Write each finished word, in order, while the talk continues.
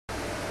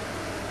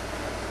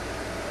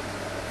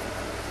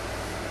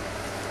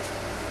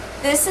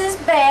This is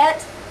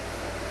Bet.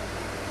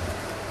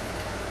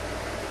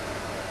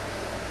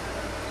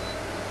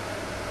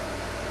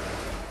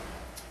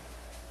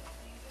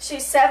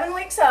 She's 7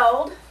 weeks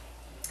old,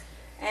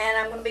 and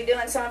I'm going to be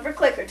doing some of her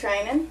clicker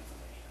training.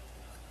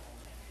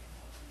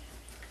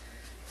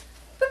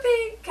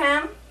 Puppy,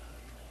 come.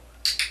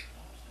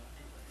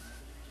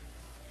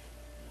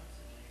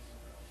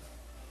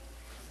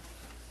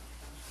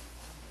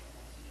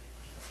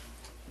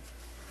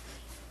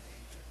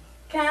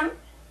 Come.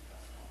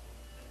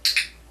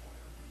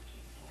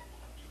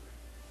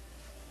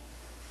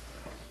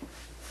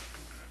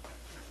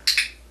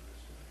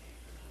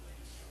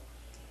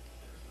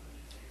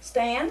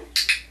 Stand.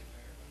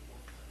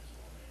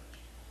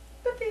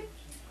 Puppy.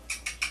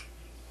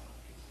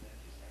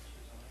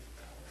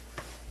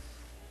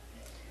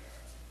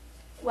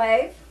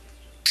 Wave.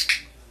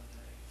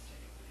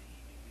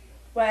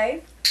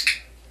 Wave.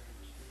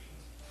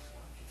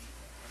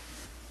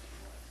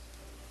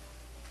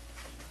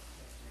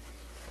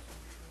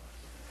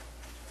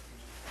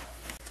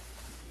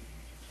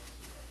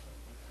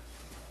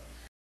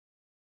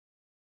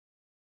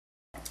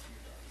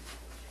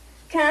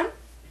 Come.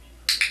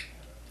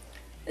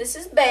 This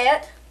is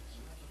Bet.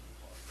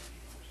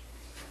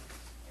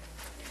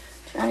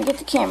 Trying to get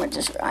the camera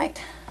just right.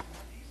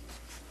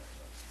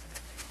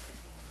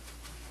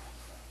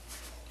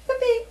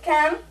 Puppy,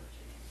 come.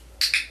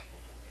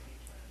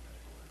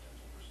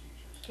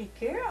 Good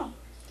girl.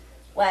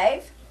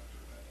 Wave.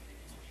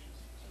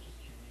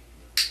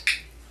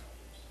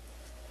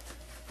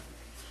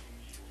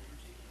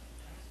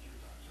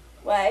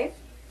 Wave.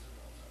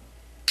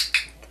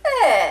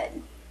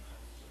 Good.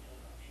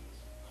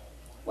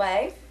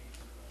 Wave.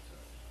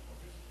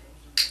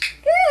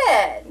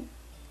 Good.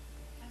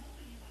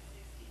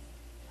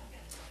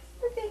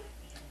 Okay.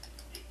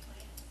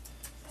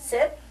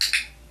 Sit.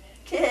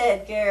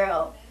 Good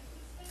girl.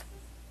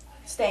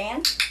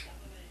 Stand.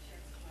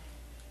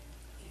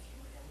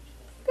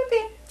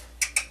 Puppy.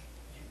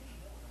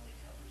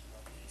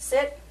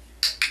 Sit.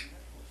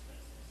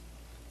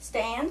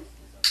 Stand.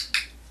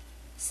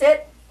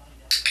 Sit.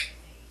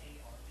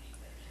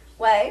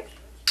 Wave.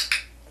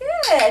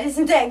 Good.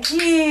 Isn't that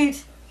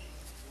cute?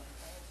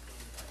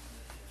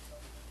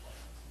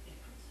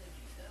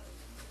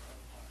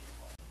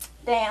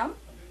 Down.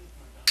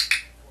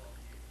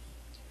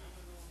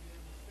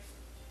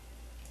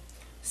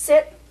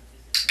 Sit.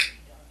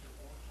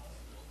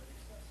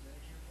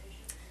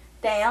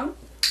 Down.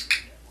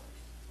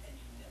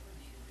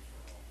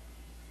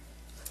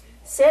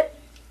 Sit.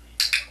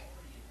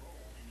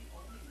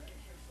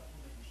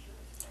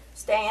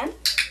 Stand.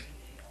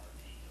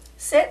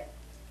 Sit.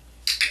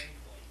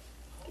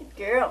 Good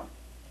girl.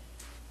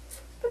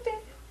 Puppy.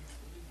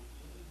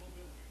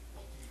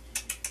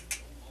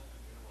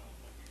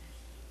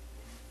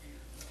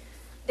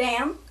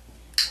 Down.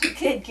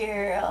 Good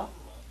girl.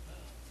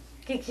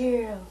 Good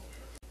girl.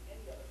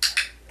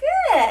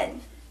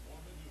 Good.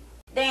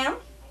 Down.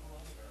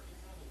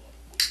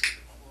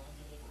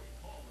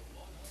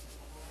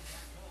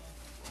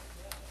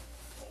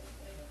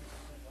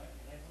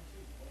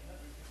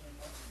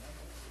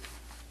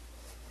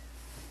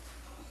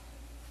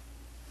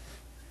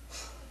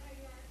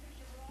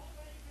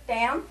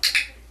 Down.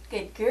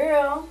 Good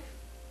girl.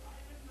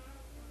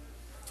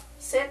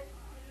 Sit.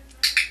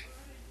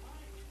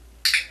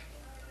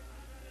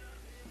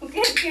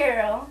 Good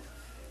girl.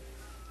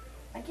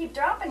 I keep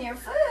dropping your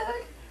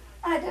food.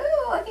 I do.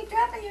 I keep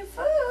dropping your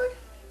food.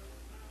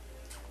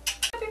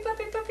 Puppy,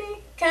 puppy,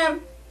 puppy.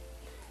 Come.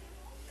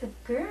 Good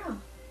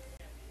girl.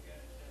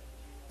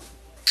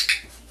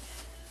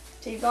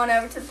 She's going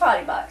over to the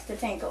potty box to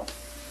tinkle.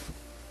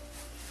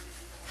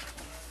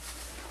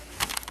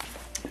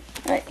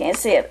 I can't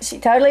see it. She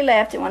totally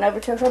left and went over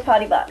to her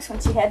potty box when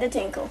she had to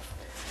tinkle.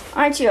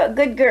 Aren't you a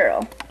good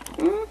girl?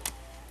 Hmm?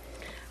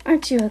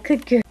 Aren't you a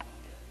good girl?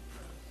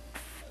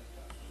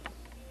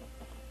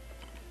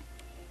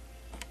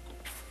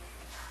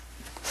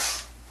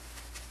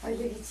 Oh,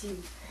 look at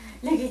you.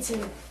 Look at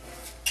you.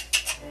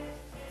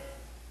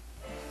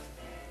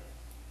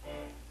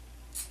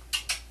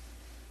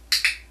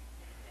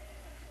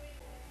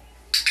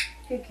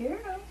 Good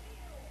girl.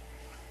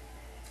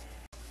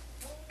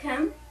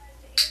 Come.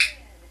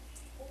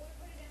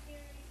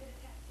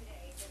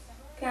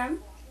 Come.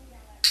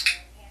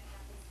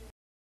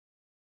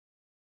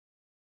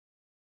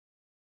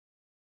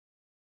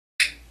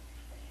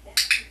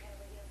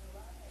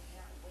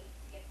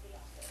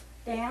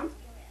 Down.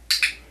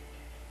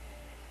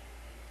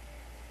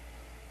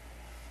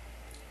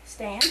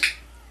 Stand.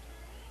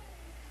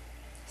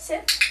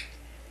 Sit.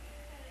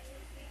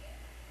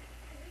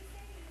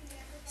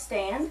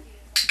 Stand.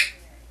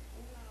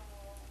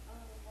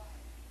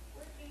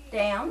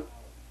 Down.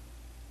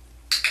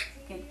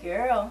 Good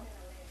girl.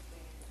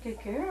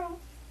 Good girl.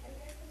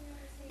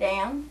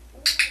 Down.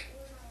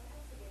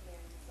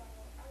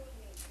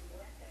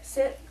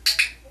 Sit.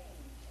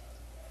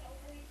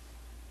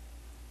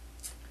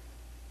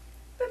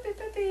 Puppy,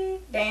 puppy.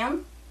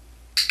 Down.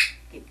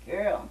 Good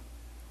girl.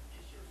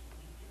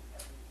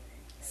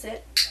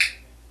 Sit.